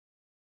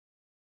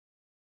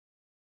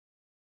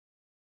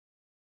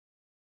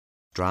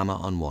Drama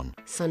on One.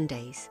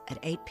 Sundays at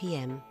 8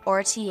 p.m.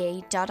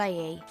 rte.ie/drama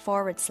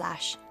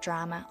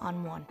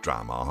on one.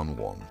 Drama on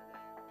One.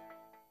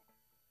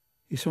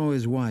 He saw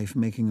his wife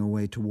making her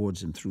way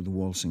towards him through the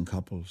waltzing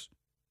couples.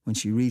 When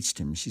she reached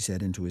him, she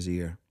said into his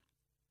ear,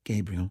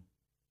 "Gabriel,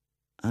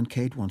 Aunt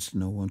Kate wants to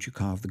know, won't you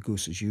carve the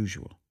goose as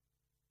usual?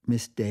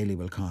 Miss Daly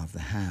will carve the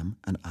ham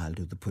and I'll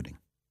do the pudding."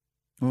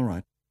 "All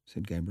right,"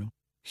 said Gabriel.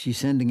 "She's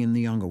sending in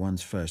the younger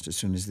ones first as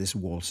soon as this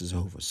waltz is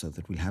over so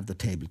that we'll have the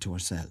table to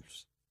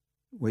ourselves."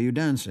 "Were you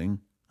dancing?"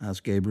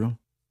 asked Gabriel.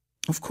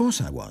 "Of course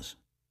I was.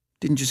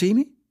 Didn't you see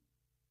me?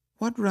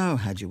 What row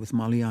had you with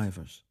Molly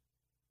Ivors?"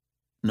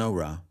 "No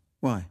row.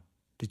 Why?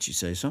 Did she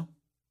say so?"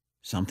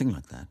 "Something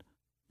like that.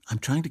 I'm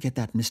trying to get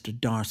that Mr.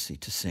 Darcy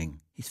to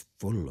sing. He's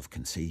full of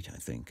conceit, I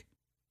think."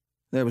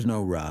 "There was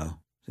no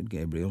row," said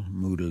Gabriel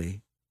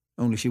moodily.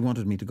 "Only she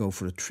wanted me to go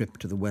for a trip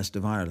to the west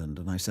of Ireland,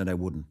 and I said I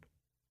wouldn't."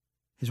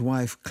 His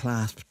wife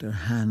clasped her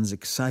hands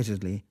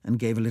excitedly and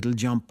gave a little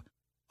jump.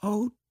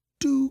 "Oh,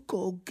 do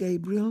go,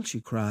 Gabriel,"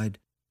 she cried.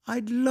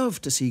 "I'd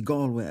love to see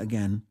Galway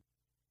again."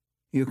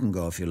 "You can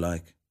go if you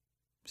like,"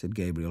 said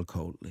Gabriel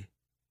coldly.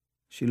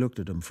 She looked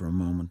at him for a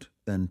moment,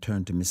 then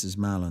turned to Mrs.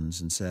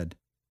 Malins and said,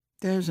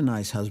 "There's a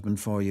nice husband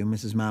for you,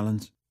 Mrs.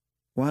 Malins."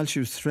 While she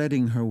was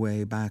threading her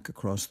way back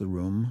across the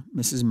room,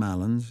 Mrs.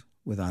 Malins,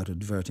 without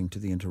adverting to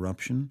the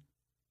interruption,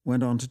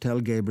 went on to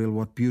tell Gabriel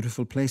what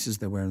beautiful places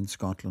there were in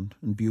Scotland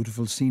and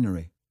beautiful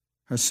scenery.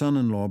 Her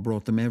son-in-law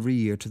brought them every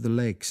year to the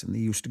lakes and they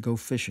used to go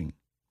fishing.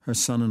 Her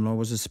son-in-law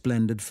was a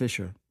splendid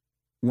fisher.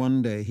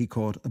 One day he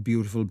caught a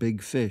beautiful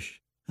big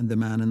fish and the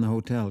man in the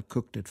hotel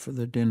cooked it for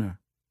their dinner.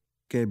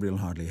 Gabriel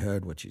hardly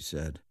heard what she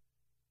said.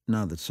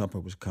 Now that supper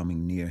was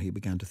coming near, he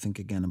began to think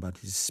again about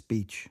his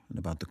speech and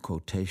about the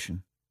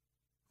quotation.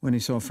 When he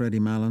saw Freddie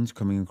Malins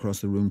coming across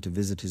the room to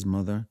visit his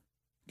mother,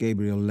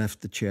 Gabriel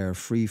left the chair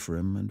free for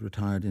him and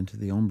retired into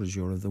the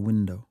embrasure of the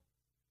window.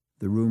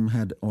 The room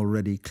had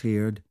already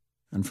cleared,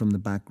 and from the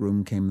back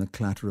room came the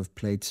clatter of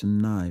plates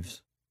and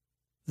knives.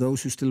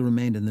 Those who still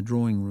remained in the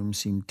drawing room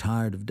seemed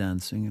tired of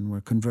dancing and were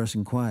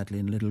conversing quietly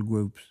in little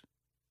groups.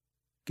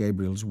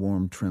 Gabriel's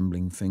warm,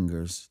 trembling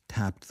fingers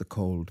tapped the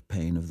cold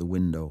pane of the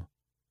window.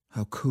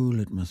 How cool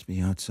it must be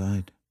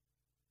outside.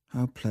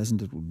 How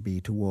pleasant it would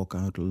be to walk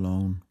out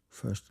alone,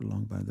 first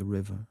along by the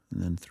river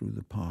and then through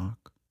the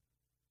park.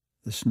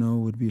 The snow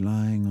would be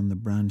lying on the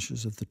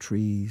branches of the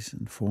trees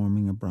and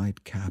forming a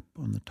bright cap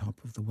on the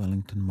top of the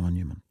Wellington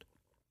Monument.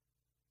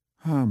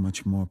 How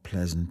much more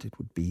pleasant it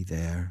would be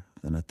there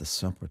than at the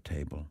supper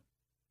table.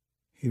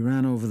 He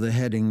ran over the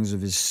headings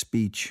of his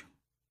speech: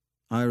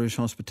 Irish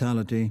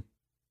hospitality,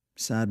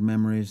 sad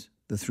memories,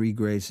 the three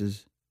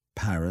graces,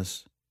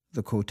 Paris,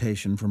 the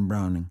quotation from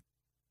Browning.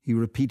 He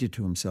repeated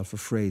to himself a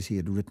phrase he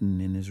had written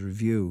in his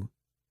review: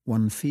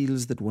 "One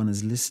feels that one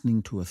is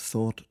listening to a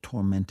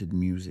thought-tormented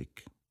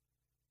music."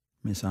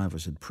 Miss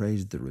Ivors had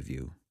praised the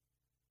review.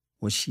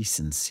 Was she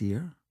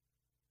sincere?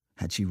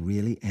 Had she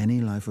really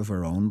any life of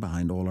her own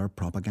behind all her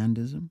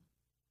propagandism?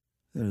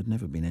 There had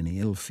never been any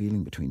ill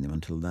feeling between them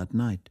until that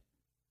night.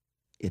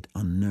 It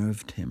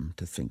unnerved him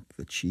to think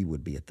that she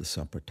would be at the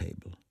supper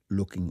table,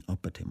 looking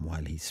up at him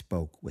while he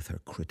spoke with her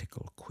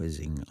critical,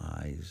 quizzing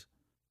eyes.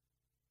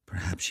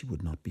 Perhaps she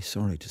would not be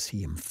sorry to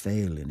see him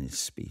fail in his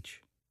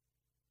speech.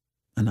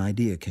 An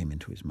idea came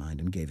into his mind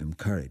and gave him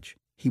courage.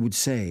 He would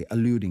say,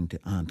 alluding to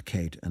Aunt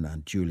Kate and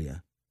Aunt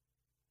Julia,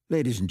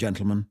 "Ladies and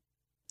gentlemen,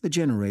 the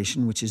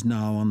generation which is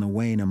now on the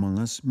wane among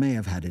us may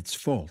have had its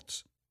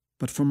faults,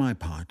 but for my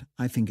part,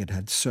 I think it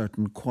had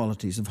certain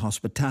qualities of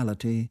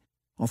hospitality,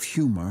 of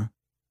humour,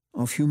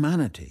 of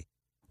humanity,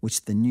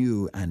 which the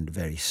new and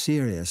very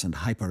serious and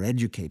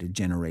hyper-educated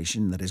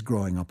generation that is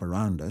growing up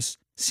around us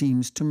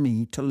seems to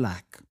me to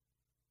lack."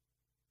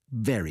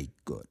 Very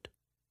good.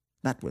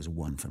 That was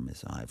one for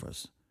Miss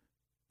Ivors.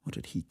 What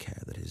did he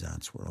care that his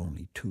aunts were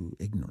only two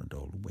ignorant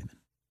old women?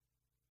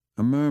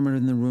 A murmur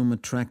in the room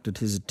attracted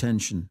his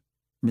attention.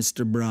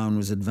 Mr. Brown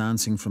was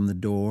advancing from the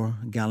door,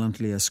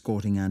 gallantly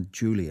escorting Aunt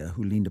Julia,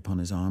 who leaned upon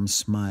his arm,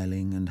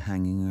 smiling and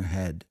hanging her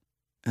head.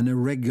 An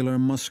irregular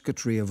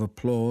musketry of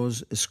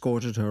applause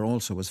escorted her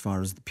also as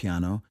far as the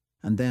piano,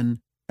 and then,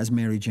 as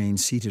Mary Jane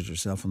seated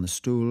herself on the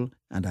stool,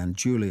 and Aunt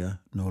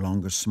Julia, no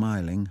longer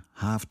smiling,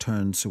 half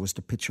turned so as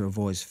to pitch her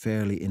voice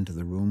fairly into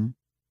the room,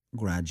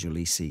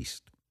 gradually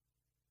ceased.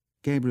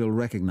 Gabriel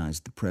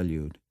recognized the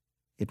prelude.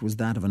 It was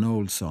that of an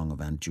old song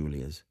of Aunt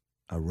Julia's,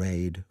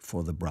 "Arrayed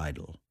for the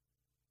Bridal."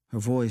 Her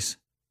voice,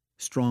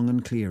 strong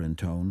and clear in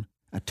tone,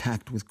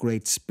 attacked with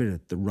great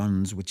spirit the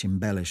runs which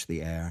embellish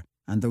the air,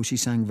 and though she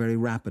sang very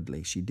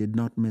rapidly, she did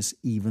not miss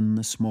even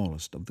the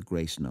smallest of the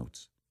grace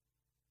notes.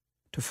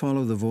 To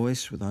follow the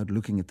voice without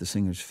looking at the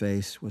singer's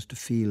face was to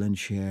feel and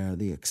share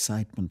the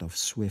excitement of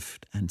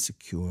swift and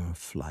secure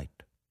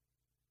flight.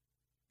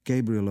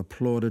 Gabriel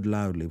applauded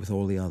loudly with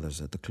all the others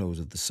at the close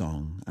of the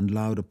song, and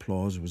loud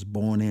applause was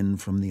borne in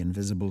from the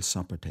invisible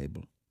supper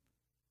table.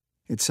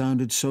 It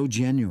sounded so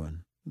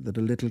genuine that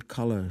a little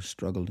colour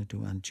struggled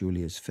into Aunt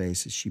Julia's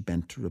face as she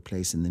bent to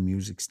replace in the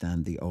music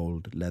stand the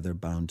old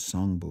leather-bound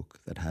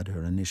songbook that had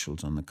her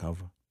initials on the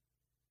cover.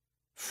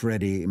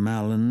 Freddie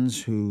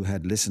Malins, who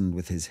had listened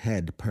with his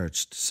head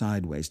perched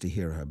sideways to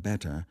hear her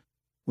better,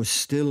 was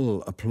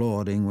still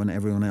applauding when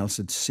everyone else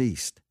had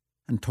ceased,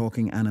 and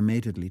talking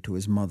animatedly to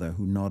his mother,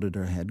 who nodded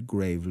her head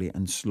gravely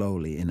and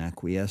slowly in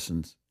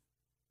acquiescence.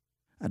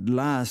 At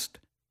last,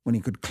 when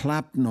he could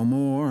clap no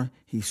more,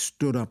 he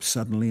stood up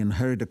suddenly and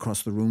hurried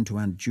across the room to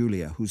Aunt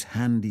Julia, whose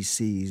hand he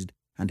seized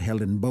and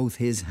held in both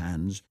his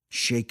hands,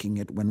 shaking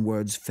it when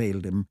words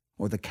failed him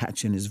or the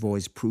catch in his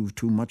voice proved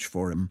too much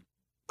for him.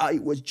 "I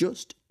was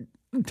just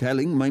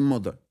telling my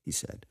mother," he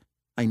said.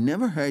 "I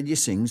never heard you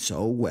sing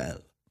so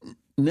well.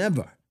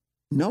 Never.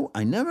 No,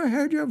 I never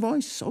heard your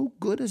voice so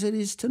good as it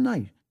is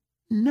tonight.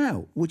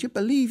 Now, would you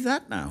believe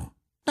that now?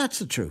 That's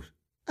the truth.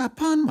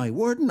 Upon my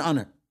word and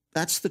honour,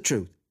 that's the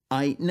truth.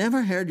 I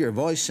never heard your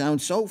voice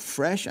sound so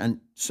fresh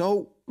and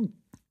so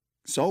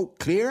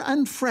clear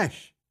and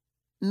fresh.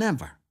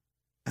 Never."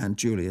 Aunt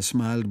Julia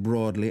smiled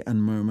broadly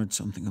and murmured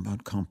something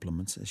about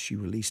compliments as she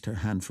released her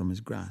hand from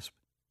his grasp.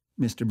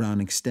 Mr. Brown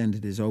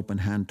extended his open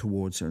hand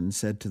towards her and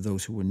said to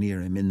those who were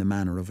near him in the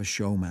manner of a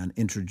showman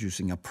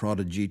introducing a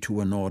prodigy to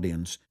an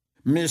audience,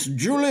 "Miss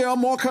Julia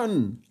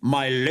Morkan,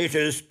 my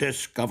latest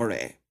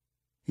discovery."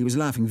 He was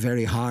laughing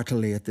very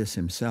heartily at this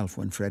himself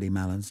when Freddie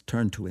Malins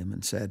turned to him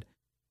and said,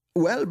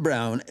 "Well,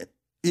 Brown,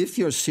 if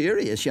you're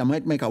serious, you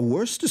might make a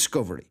worse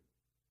discovery.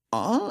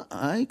 All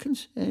I can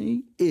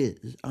say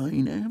is I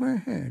never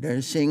heard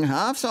her sing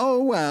half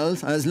so well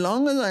as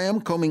long as I am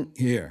coming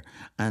here,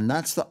 and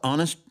that's the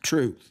honest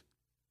truth."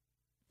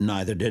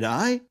 "Neither did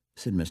I,"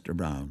 said Mr.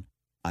 Brown.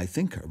 "I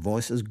think her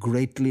voice has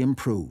greatly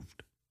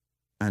improved."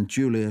 Aunt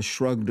Julia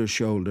shrugged her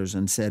shoulders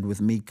and said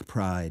with meek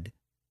pride,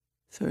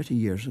 30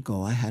 years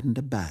ago I hadn't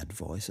a bad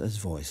voice, as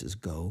voices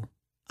go."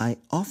 "I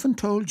often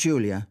told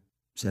Julia,"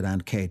 said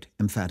Aunt Kate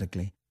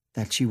emphatically,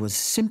 "that she was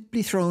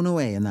simply thrown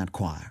away in that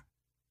choir.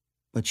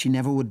 But she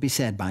never would be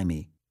said by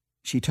me."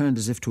 She turned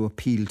as if to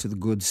appeal to the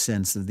good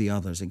sense of the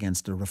others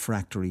against a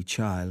refractory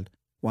child,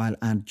 while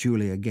Aunt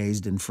Julia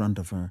gazed in front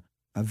of her,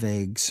 a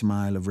vague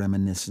smile of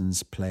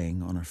reminiscence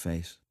playing on her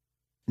face.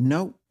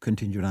 "No,"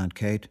 continued Aunt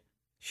Kate,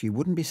 "she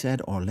wouldn't be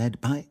said or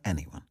led by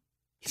anyone.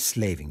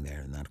 Slaving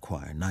there in that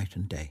choir night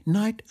and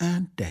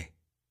day.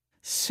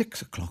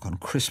 6 o'clock on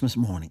Christmas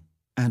morning.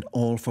 And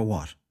all for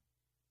what?"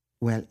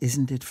 "Well,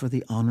 isn't it for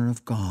the honour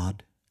of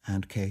God,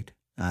 Aunt Kate?"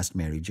 asked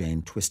Mary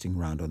Jane, twisting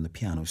round on the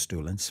piano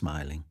stool and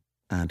smiling.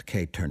 Aunt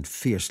Kate turned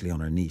fiercely on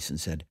her niece and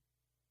said,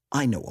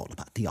 "I know all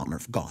about the honour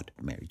of God,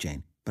 Mary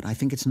Jane, but I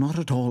think it's not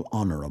at all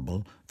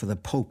honourable for the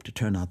Pope to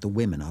turn out the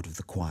women out of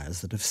the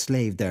choirs that have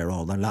slaved there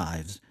all their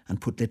lives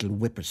and put little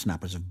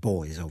whippersnappers of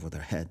boys over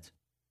their heads.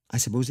 I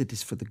suppose it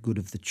is for the good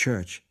of the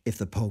Church if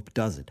the Pope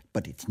does it,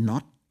 but it's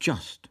not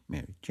just,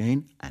 Mary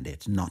Jane, and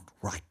it's not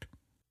right."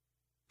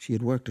 She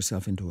had worked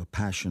herself into a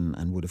passion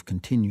and would have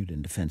continued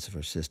in defence of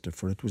her sister,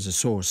 for it was a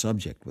sore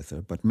subject with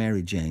her, but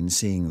Mary Jane,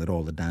 seeing that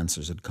all the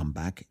dancers had come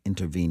back,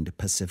 intervened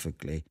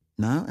pacifically.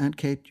 "Now, Aunt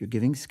Kate, you're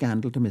giving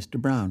scandal to Mr.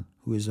 Brown,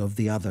 who is of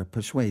the other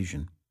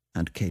persuasion."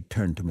 Aunt Kate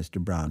turned to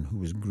Mr. Brown, who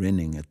was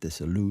grinning at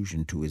this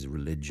allusion to his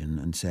religion,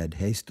 and said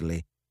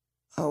hastily,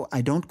 "Oh,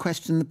 I don't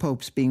question the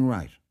Pope's being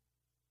right.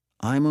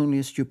 I'm only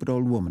a stupid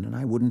old woman, and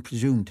I wouldn't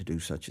presume to do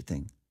such a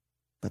thing.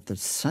 But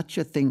there's such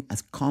a thing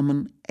as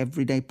common,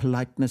 everyday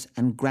politeness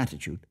and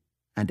gratitude.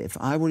 And if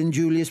I were in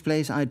Julia's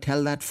place, I'd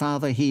tell that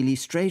Father Healy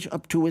straight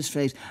up to his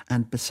face.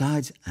 And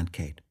besides, Aunt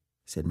Kate,"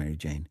 said Mary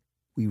Jane,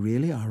 "we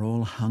really are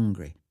all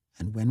hungry.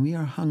 And when we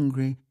are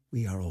hungry,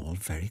 we are all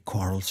very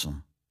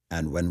quarrelsome."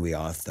 "And when we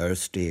are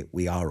thirsty,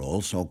 we are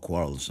also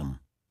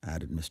quarrelsome,"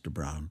 added Mr.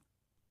 Brown.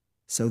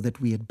 "So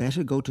that we had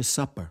better go to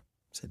supper,"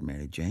 said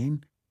Mary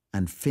Jane,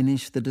 "and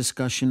finish the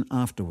discussion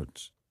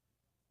afterwards."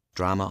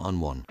 Drama on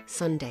One.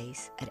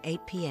 Sundays at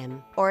 8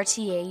 p.m.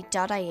 rte.ie/drama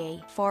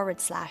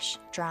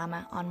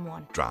on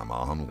one. Drama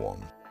on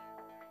One.